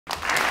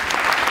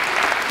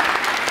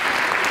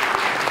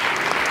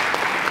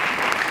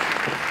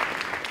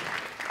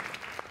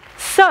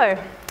So,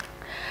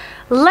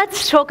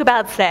 let's talk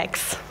about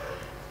sex.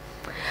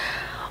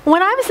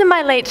 When I was in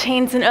my late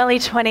teens and early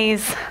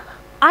 20s,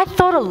 I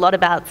thought a lot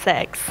about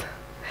sex.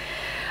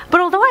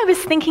 But although I was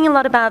thinking a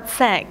lot about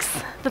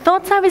sex, the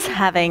thoughts I was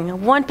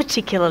having weren't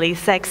particularly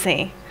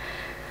sexy.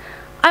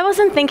 I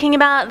wasn't thinking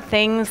about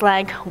things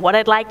like what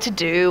I'd like to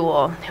do,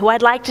 or who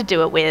I'd like to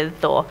do it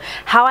with, or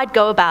how I'd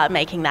go about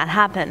making that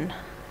happen.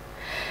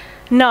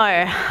 No,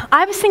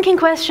 I was thinking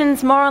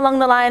questions more along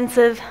the lines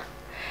of,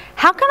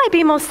 how can I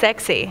be more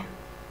sexy?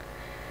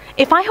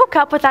 If I hook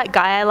up with that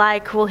guy I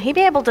like, will he be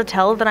able to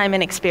tell that I'm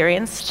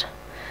inexperienced?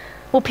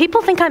 Will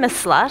people think I'm a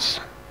slut?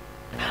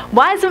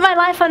 Why isn't my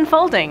life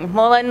unfolding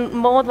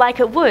more like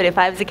it would if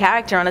I was a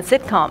character on a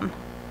sitcom?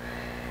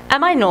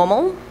 Am I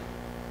normal?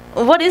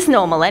 What is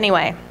normal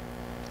anyway?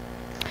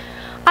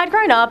 I'd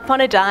grown up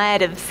on a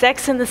diet of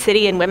Sex and the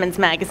City and women's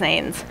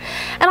magazines,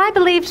 and I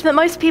believed that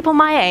most people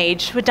my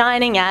age were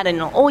dining at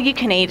an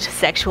all-you-can-eat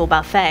sexual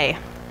buffet.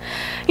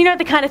 You know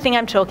the kind of thing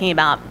I'm talking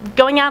about.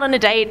 Going out on a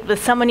date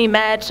with someone you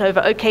met over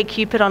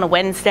OkCupid on a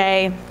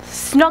Wednesday,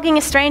 snogging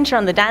a stranger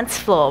on the dance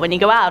floor when you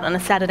go out on a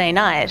Saturday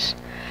night.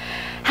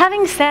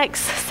 Having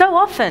sex so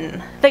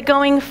often that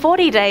going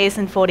 40 days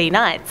and 40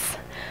 nights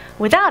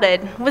without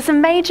it was a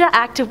major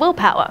act of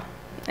willpower,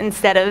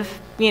 instead of,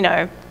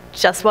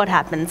 just what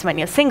happens when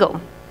you're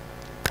single.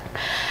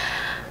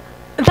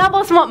 That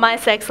wasn't what my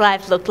sex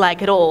life looked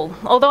like at all,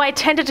 although I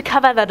tended to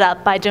cover that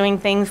up by doing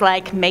things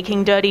like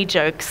making dirty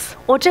jokes,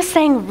 or just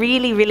staying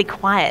really, really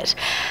quiet,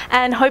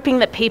 and hoping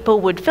that people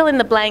would fill in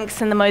the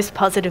blanks in the most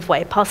positive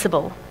way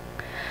possible.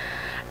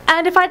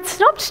 And if I'd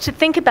stopped to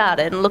think about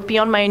it and look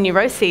beyond my own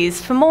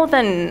neuroses for more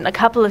than a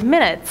couple of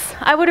minutes,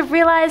 I would have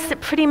realized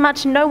that pretty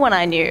much no one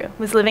I knew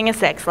was living a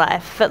sex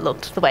life that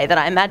looked the way that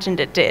I imagined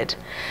it did.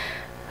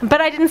 But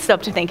I didn't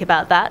stop to think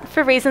about that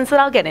for reasons that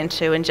I'll get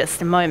into in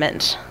just a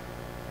moment.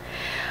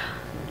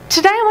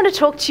 Today I want to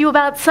talk to you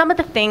about some of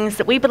the things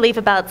that we believe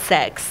about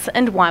sex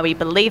and why we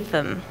believe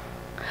them.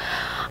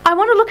 I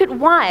want to look at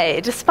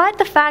why, despite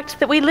the fact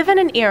that we live in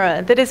an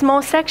era that is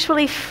more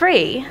sexually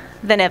free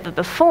than ever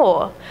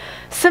before,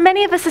 so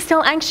many of us are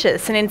still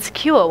anxious and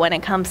insecure when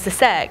it comes to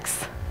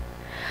sex.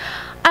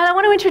 And I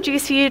want to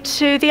introduce you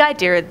to the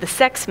idea of the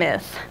sex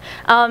myth.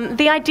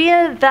 The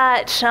idea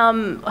that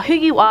who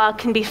you are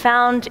can be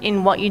found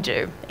in what you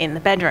do in the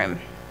bedroom.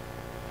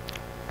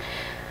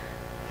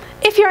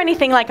 If you're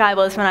anything like I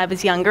was when I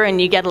was younger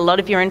and you get a lot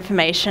of your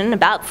information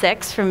about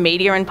sex from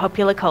media and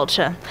popular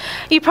culture,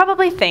 you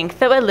probably think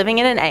that we're living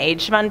in an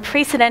age of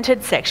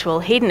unprecedented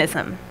sexual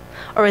hedonism.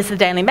 Or as the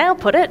Daily Mail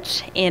put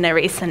it in a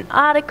recent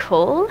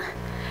article,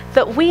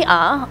 that we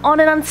are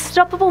on an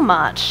unstoppable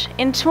march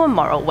into a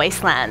moral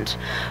wasteland,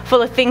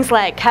 full of things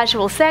like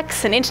casual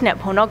sex and internet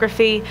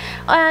pornography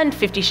and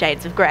 50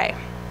 Shades of Grey.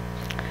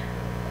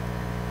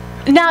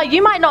 Now,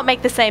 you might not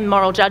make the same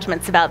moral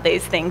judgments about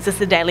these things as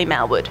the Daily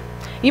Mail would.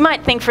 You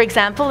might think, for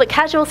example, that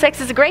casual sex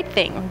is a great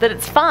thing, that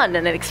it's fun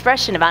and an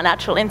expression of our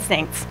natural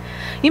instincts.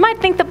 You might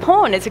think that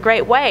porn is a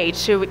great way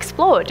to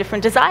explore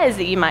different desires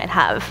that you might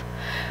have.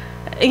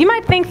 You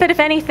might think that, if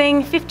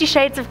anything, 50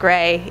 Shades of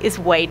Grey is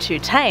way too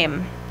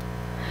tame.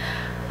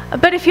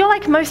 But if you're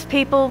like most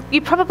people, you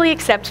probably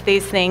accept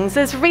these things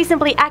as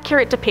reasonably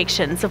accurate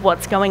depictions of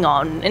what's going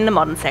on in the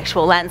modern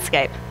sexual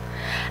landscape.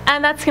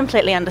 And that's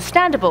completely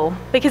understandable,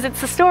 because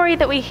it's a story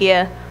that we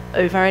hear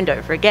over and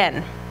over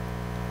again.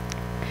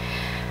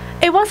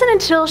 It wasn't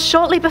until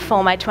shortly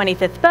before my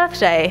 25th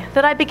birthday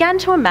that I began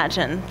to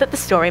imagine that the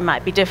story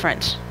might be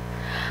different.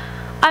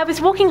 I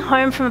was walking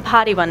home from a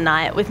party one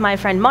night with my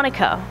friend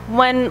Monica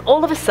when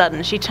all of a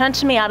sudden she turned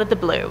to me out of the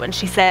blue and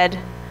she said,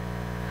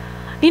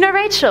 "You know,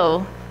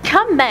 Rachel,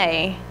 come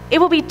May, it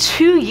will be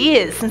 2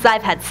 years since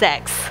I've had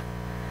sex.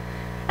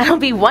 And it'll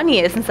be 1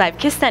 year since I've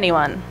kissed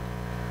anyone."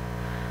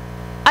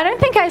 I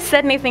don't think I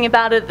said anything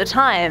about it at the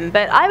time,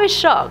 but I was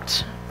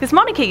shocked. Because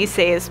Monica, you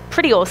see, is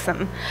pretty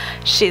awesome.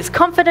 She's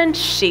confident,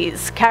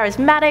 she's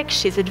charismatic,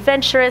 she's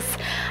adventurous,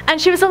 and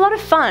she was a lot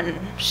of fun.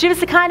 She was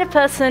the kind of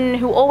person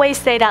who always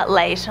stayed out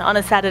late on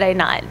a Saturday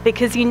night,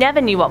 because you never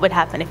knew what would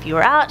happen if you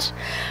were out,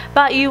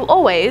 but you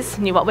always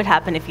knew what would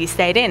happen if you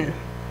stayed in.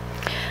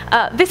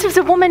 This was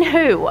a woman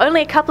who,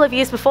 only a couple of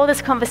years before this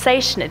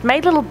conversation, had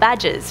made little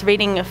badges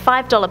reading a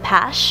 $5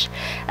 pash,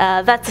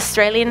 that's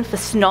Australian for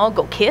snog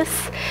or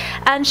kiss,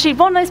 and she'd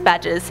worn those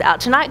badges out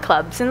to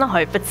nightclubs in the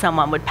hope that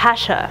someone would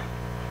pash her.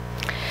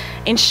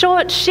 In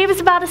short, she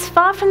was about as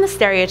far from the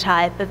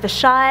stereotype of the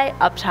shy,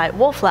 uptight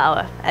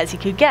wallflower as you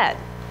could get.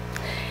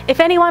 If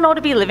anyone ought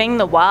to be living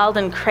the wild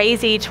and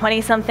crazy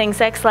 20-something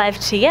sex life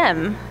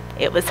TM,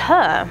 it was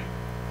her.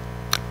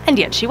 And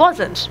yet she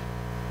wasn't.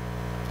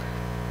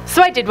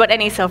 So I did what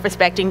any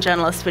self-respecting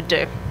journalist would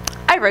do.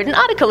 I wrote an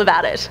article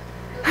about it.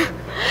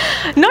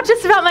 Not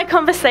just about my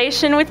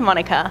conversation with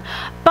Monica,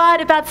 but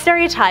about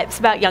stereotypes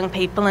about young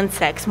people and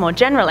sex more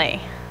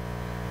generally.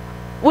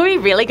 Were we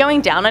really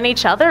going down on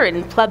each other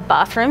in club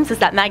bathrooms, as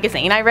that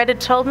magazine I read had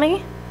told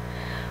me?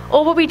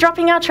 Or were we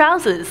dropping our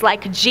trousers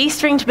like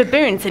G-stringed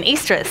baboons in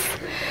Eastrus,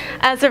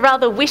 as a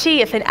rather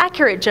witty, if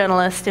inaccurate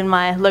journalist in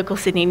my local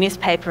Sydney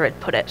newspaper had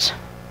put it?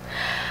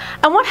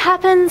 And what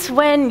happens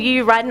when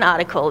you write an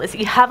article is that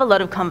you have a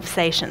lot of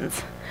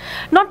conversations.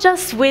 Not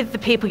just with the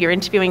people you're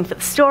interviewing for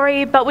the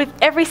story, but with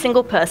every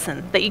single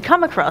person that you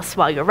come across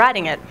while you're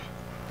writing it.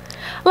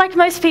 Like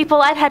most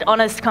people, I'd had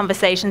honest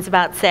conversations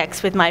about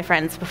sex with my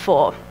friends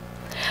before.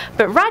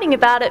 But writing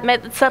about it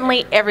meant that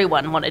suddenly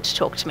everyone wanted to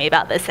talk to me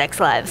about their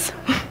sex lives.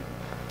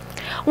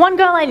 One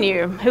girl I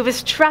knew, who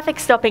was traffic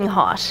stopping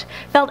hot,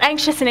 felt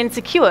anxious and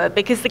insecure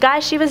because the guy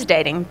she was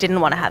dating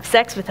didn't want to have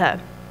sex with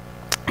her.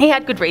 He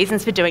had good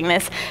reasons for doing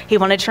this. He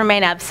wanted to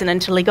remain absent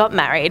until he got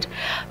married,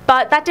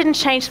 but that didn't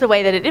change the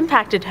way that it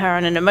impacted her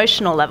on an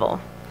emotional level.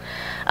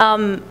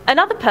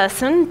 Another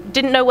person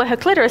didn't know where her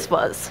clitoris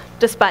was,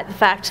 despite the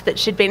fact that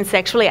she'd been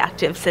sexually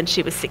active since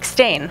she was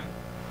 16.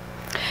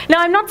 Now,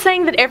 I'm not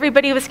saying that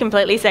everybody was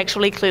completely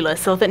sexually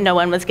clueless or that no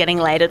one was getting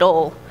laid at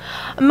all.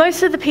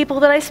 Most of the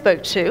people that I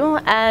spoke to,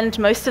 and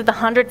most of the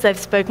hundreds I've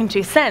spoken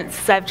to since,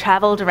 as I've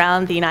travelled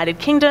around the United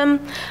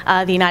Kingdom,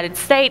 the United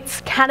States,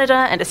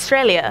 Canada, and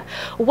Australia,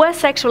 were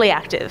sexually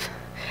active,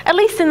 at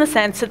least in the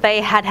sense that they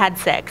had had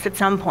sex at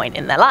some point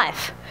in their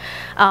life.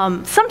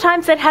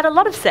 Sometimes they'd had a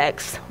lot of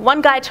sex.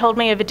 One guy told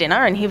me over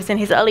dinner, and he was in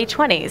his early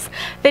 20s,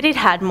 that he'd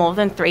had more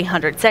than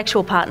 300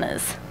 sexual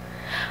partners.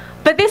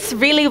 But this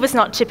really was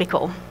not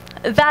typical.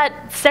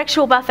 That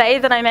sexual buffet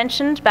that I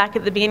mentioned back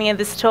at the beginning of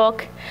this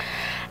talk,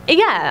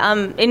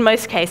 in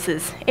most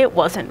cases, it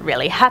wasn't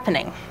really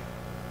happening.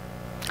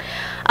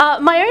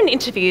 My own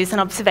interviews and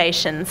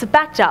observations are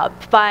backed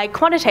up by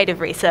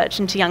quantitative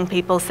research into young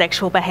people's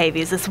sexual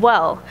behaviours as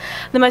well,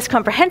 the most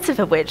comprehensive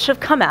of which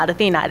have come out of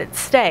the United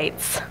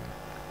States.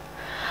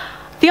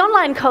 The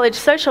Online College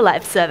Social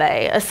Life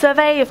Survey, a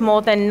survey of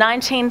more than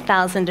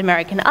 19,000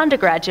 American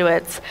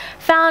undergraduates,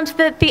 found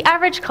that the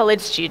average college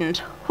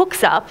student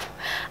hooks up,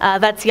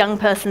 that's young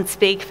person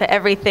speak for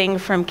everything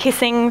from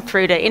kissing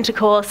through to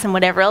intercourse and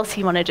whatever else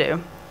you want to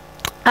do,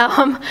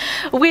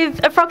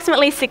 with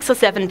approximately 6 or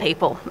 7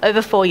 people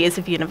over 4 years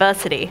of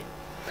university.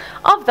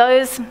 Of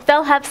those,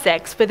 they'll have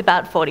sex with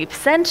about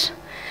 40%,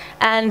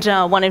 and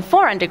 1 in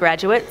 4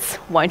 undergraduates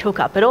won't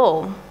hook up at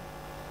all.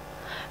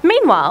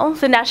 Meanwhile,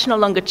 the National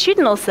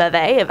Longitudinal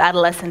Survey of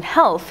Adolescent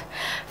Health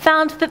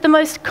found that the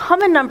most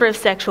common number of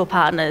sexual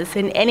partners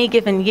in any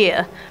given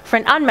year for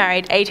an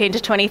unmarried 18 to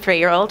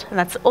 23-year-old, and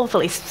that's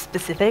awfully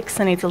specific,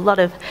 so needs a lot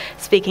of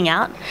speaking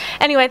out.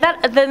 Anyway,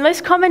 the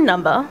most common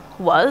number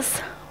was,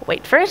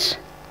 wait for it,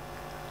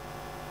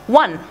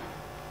 1.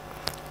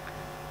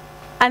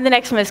 And the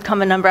next most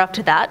common number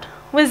after that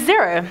was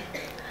 0,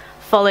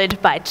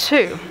 followed by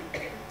 2.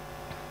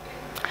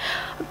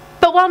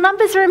 But while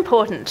numbers are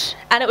important,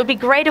 and it would be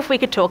great if we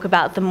could talk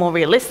about them more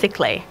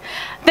realistically,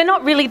 they're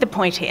not really the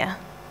point here.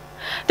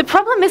 The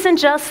problem isn't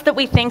just that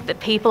we think that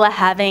people are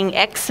having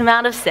X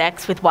amount of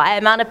sex with Y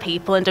amount of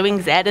people and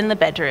doing Z in the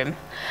bedroom.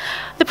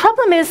 The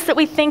problem is that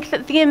we think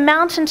that the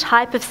amount and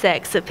type of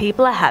sex that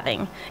people are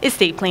having is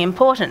deeply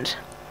important.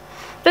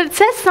 That it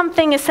says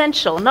something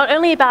essential, not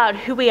only about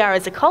who we are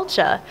as a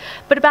culture,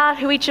 but about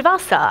who each of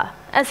us are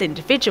as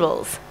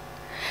individuals.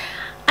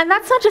 And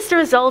that's not just a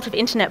result of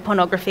internet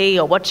pornography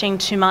or watching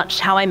too much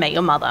How I Met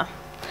Your Mother.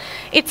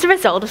 It's a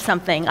result of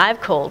something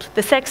I've called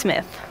the sex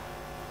myth.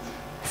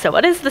 So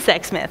what is the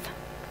sex myth?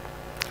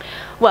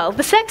 Well,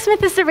 the sex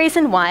myth is the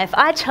reason why if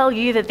I tell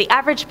you that the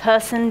average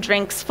person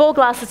drinks 4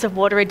 glasses of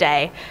water a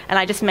day, and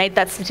I just made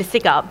that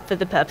statistic up for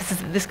the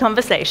purposes of this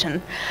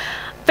conversation,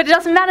 but it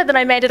doesn't matter that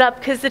I made it up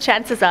because the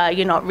chances are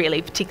you're not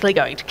really particularly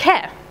going to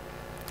care.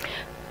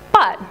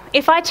 But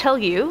if I tell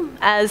you,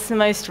 as the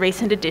most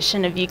recent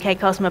edition of UK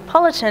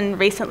Cosmopolitan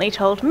recently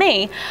told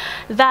me,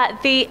 that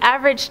the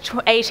average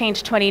 18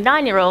 to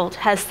 29-year-old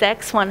has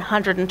sex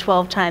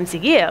 112 times a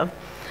year,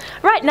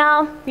 right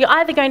now you're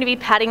either going to be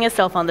patting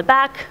yourself on the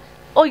back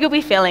or you'll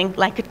be feeling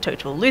like a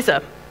total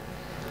loser.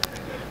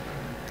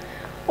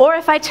 Or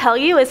if I tell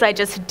you, as I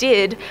just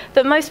did,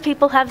 that most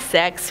people have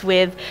sex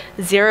with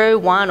 0,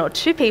 1, or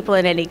 2 people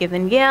in any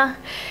given year,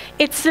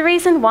 it's the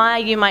reason why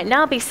you might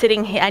now be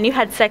sitting here, and you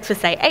had sex with,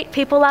 say, 8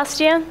 people last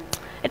year,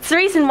 it's the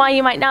reason why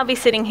you might now be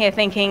sitting here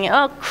thinking,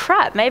 oh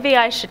crap, maybe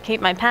I should keep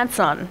my pants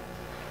on.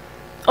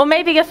 Or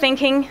maybe you're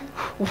thinking,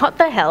 what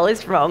the hell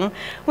is wrong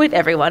with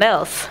everyone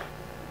else?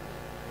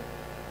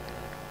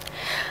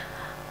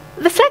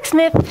 The sex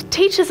myth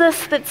teaches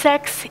us that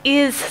sex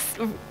is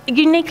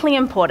uniquely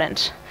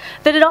important,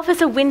 that it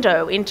offers a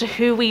window into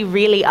who we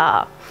really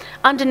are,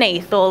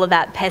 underneath all of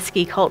that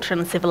pesky culture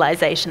and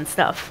civilization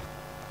stuff.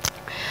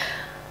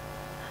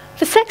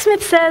 The sex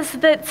myth says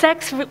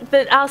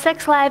that our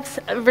sex lives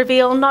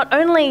reveal not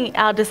only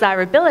our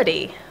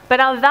desirability, but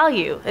our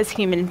value as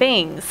human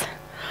beings.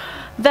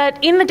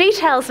 That in the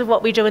details of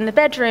what we do in the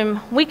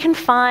bedroom, we can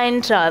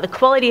find the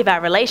quality of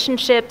our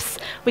relationships,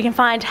 we can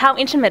find how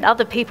intimate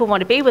other people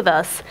want to be with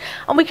us,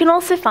 and we can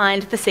also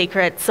find the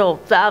secrets or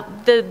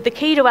the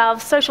key to our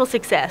social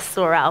success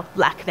or our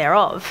lack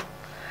thereof.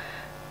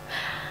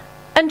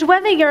 And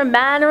whether you're a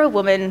man or a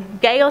woman,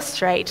 gay or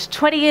straight,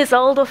 20 years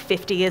old or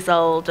 50 years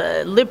old,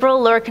 a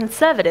liberal or a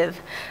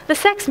conservative, the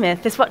sex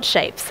myth is what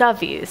shapes our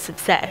views of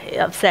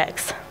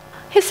sex.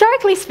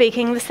 Historically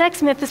speaking, the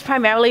sex myth has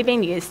primarily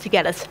been used to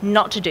get us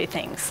not to do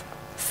things.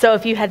 So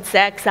if you had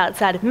sex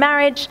outside of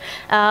marriage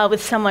with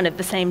someone of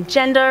the same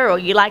gender, or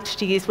you liked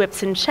to use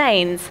whips and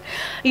chains,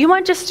 you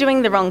weren't just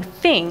doing the wrong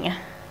thing.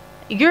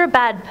 You're a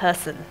bad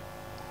person.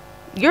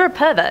 You're a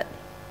pervert.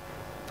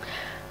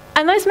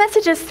 And those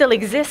messages still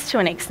exist to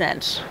an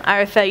extent. I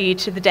refer you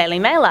to the Daily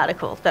Mail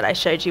article that I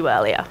showed you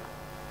earlier.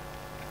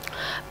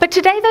 But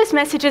today those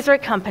messages are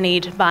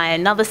accompanied by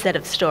another set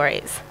of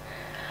stories.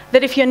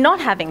 That if you're not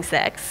having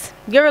sex,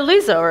 you're a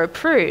loser or a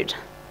prude.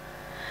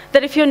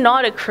 That if you're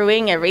not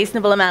accruing a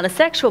reasonable amount of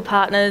sexual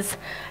partners,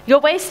 you're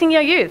wasting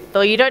your youth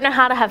or you don't know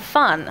how to have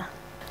fun.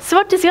 So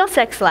what does your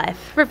sex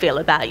life reveal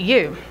about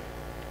you?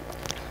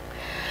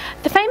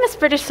 The famous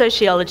British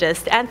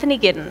sociologist Anthony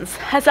Giddens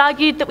has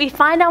argued that we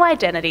find our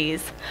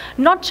identities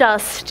not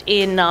just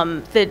in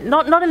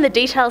not in the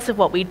details of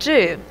what we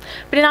do,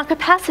 but in our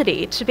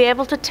capacity to be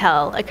able to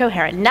tell a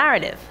coherent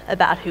narrative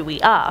about who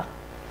we are.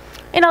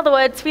 In other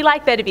words, we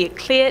like there to be a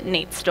clear,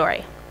 neat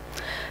story.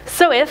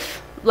 So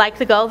if, like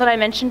the girl that I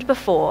mentioned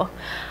before,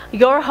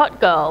 you're a hot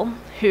girl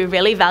who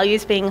really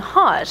values being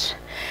hot,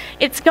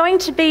 it's going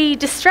to be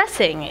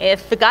distressing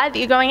if the guy that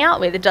you're going out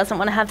with doesn't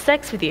want to have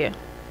sex with you.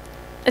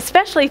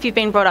 Especially if you've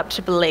been brought up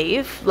to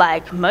believe,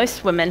 like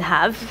most women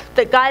have,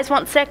 that guys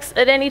want sex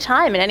at any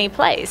time, in any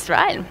place,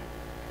 right?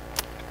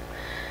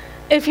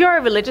 If you're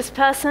a religious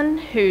person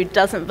who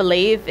doesn't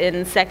believe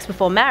in sex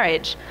before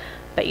marriage,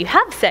 but you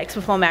have sex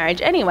before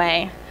marriage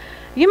anyway,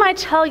 you might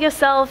tell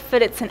yourself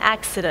that it's an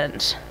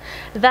accident,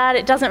 that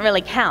it doesn't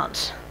really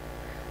count,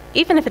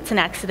 even if it's an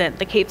accident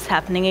that keeps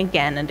happening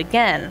again and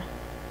again.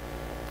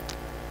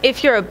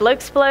 If you're a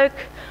bloke's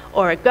bloke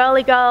or a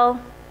girly girl,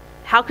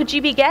 how could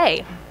you be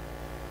gay?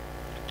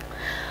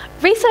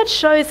 Research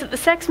shows that the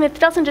sex myth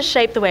doesn't just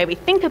shape the way we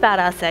think about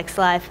our sex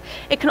life,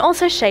 it can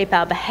also shape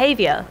our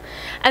behaviour,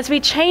 as we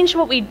change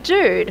what we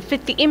do to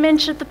fit the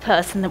image of the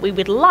person that we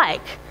would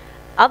like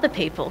other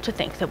people to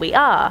think that we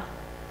are.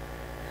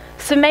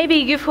 So maybe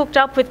you've hooked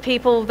up with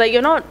people that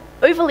you're not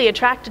overly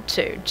attracted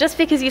to, just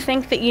because you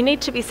think that you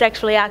need to be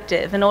sexually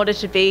active in order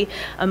to be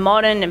a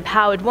modern,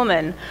 empowered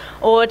woman,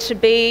 or to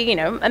be,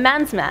 a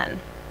man's man.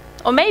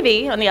 Or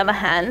maybe, on the other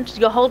hand,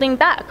 you're holding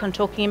back on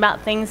talking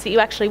about things that you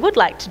actually would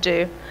like to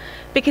do,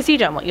 because you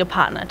don't want your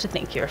partner to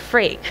think you're a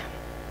freak.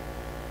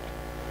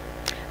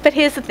 But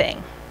here's the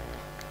thing.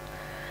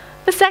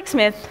 The sex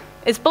myth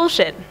is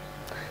bullshit.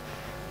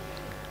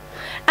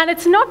 And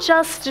it's not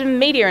just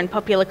media and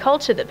popular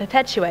culture that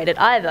perpetuate it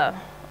either.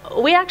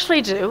 We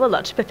actually do a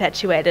lot to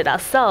perpetuate it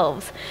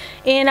ourselves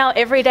in our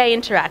everyday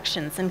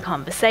interactions and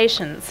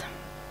conversations.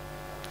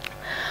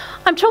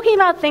 I'm talking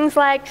about things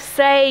like,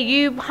 say,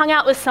 you hung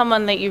out with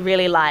someone that you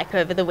really like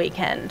over the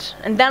weekend,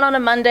 and then on a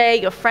Monday,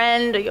 your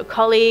friend or your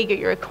colleague or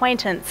your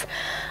acquaintance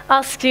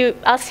asks you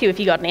if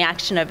you got any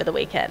action over the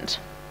weekend.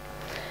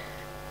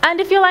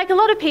 And if you're like a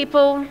lot of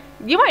people,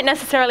 you won't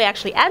necessarily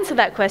actually answer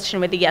that question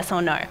with a yes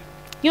or no.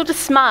 You'll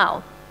just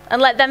smile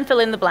and let them fill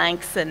in the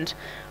blanks and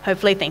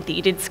hopefully think that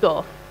you did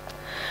score.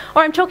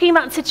 Or I'm talking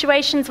about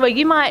situations where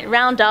you might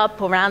round up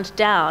or round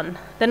down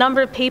the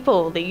number of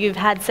people that you've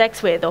had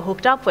sex with or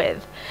hooked up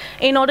with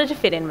in order to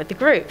fit in with the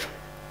group.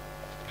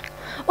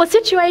 Or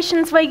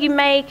situations where you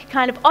make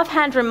kind of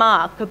offhand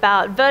remark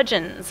about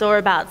virgins or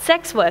about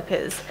sex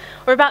workers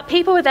or about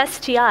people with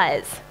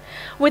STIs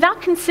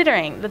without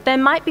considering that there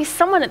might be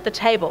someone at the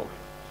table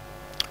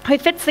who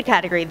fits the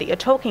category that you're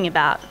talking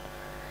about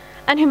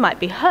and who might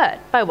be hurt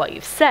by what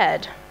you've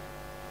said.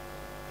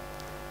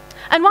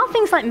 And while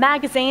things like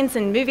magazines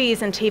and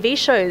movies and TV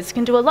shows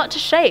can do a lot to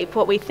shape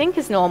what we think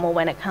is normal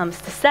when it comes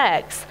to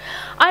sex,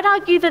 I'd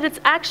argue that it's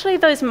actually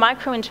those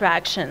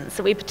micro-interactions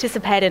that we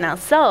participate in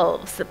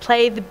ourselves that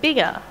play the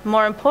bigger,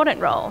 more important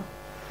role.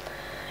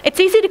 It's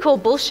easy to call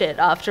bullshit,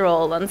 after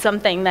all, on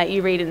something that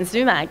you read in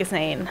Zoo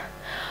magazine.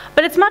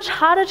 But it's much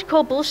harder to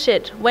call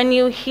bullshit when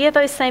you hear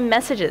those same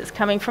messages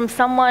coming from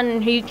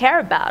someone who you care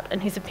about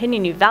and whose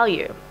opinion you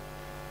value.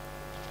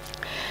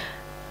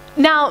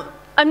 Now,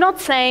 I'm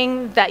not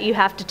saying that you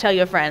have to tell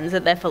your friends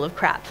that they're full of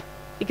crap,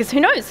 because who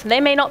knows,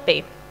 they may not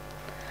be.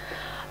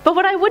 But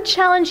what I would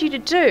challenge you to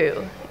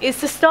do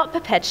is to stop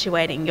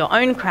perpetuating your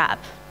own crap.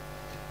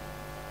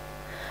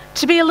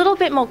 To be a little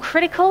bit more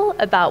critical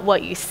about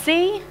what you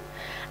see,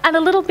 and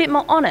a little bit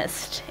more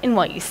honest in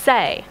what you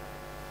say.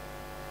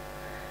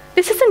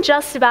 This isn't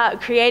just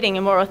about creating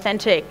a more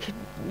authentic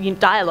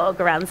dialogue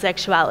around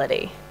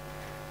sexuality.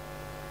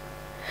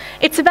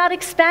 It's about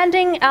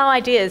expanding our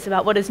ideas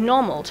about what is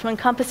normal to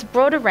encompass a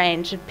broader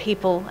range of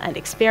people and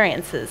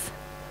experiences.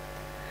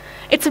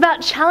 It's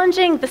about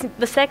challenging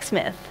the sex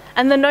myth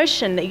and the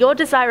notion that your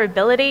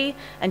desirability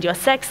and your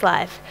sex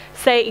life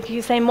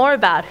say more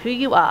about who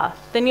you are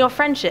than your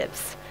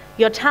friendships,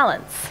 your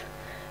talents,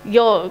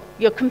 your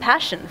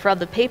compassion for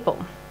other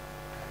people.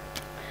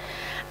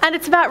 And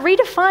it's about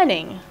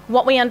redefining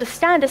what we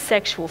understand as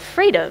sexual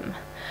freedom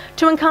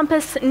to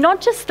encompass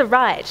not just the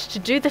right to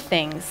do the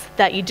things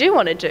that you do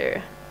want to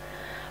do,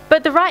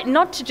 but the right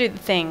not to do the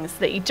things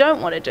that you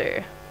don't want to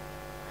do,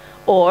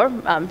 or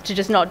to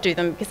just not do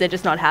them because they're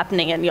just not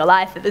happening in your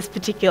life at this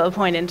particular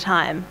point in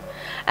time.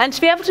 And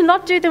to be able to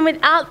not do them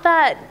without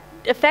that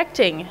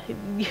affecting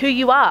who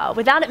you are,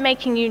 without it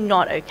making you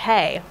not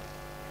okay.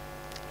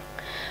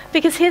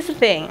 Because here's the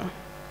thing,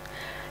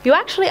 you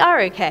actually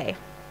are okay.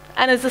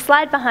 And as the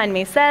slide behind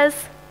me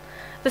says,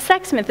 the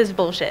sex myth is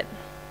bullshit.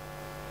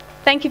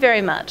 Thank you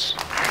very much.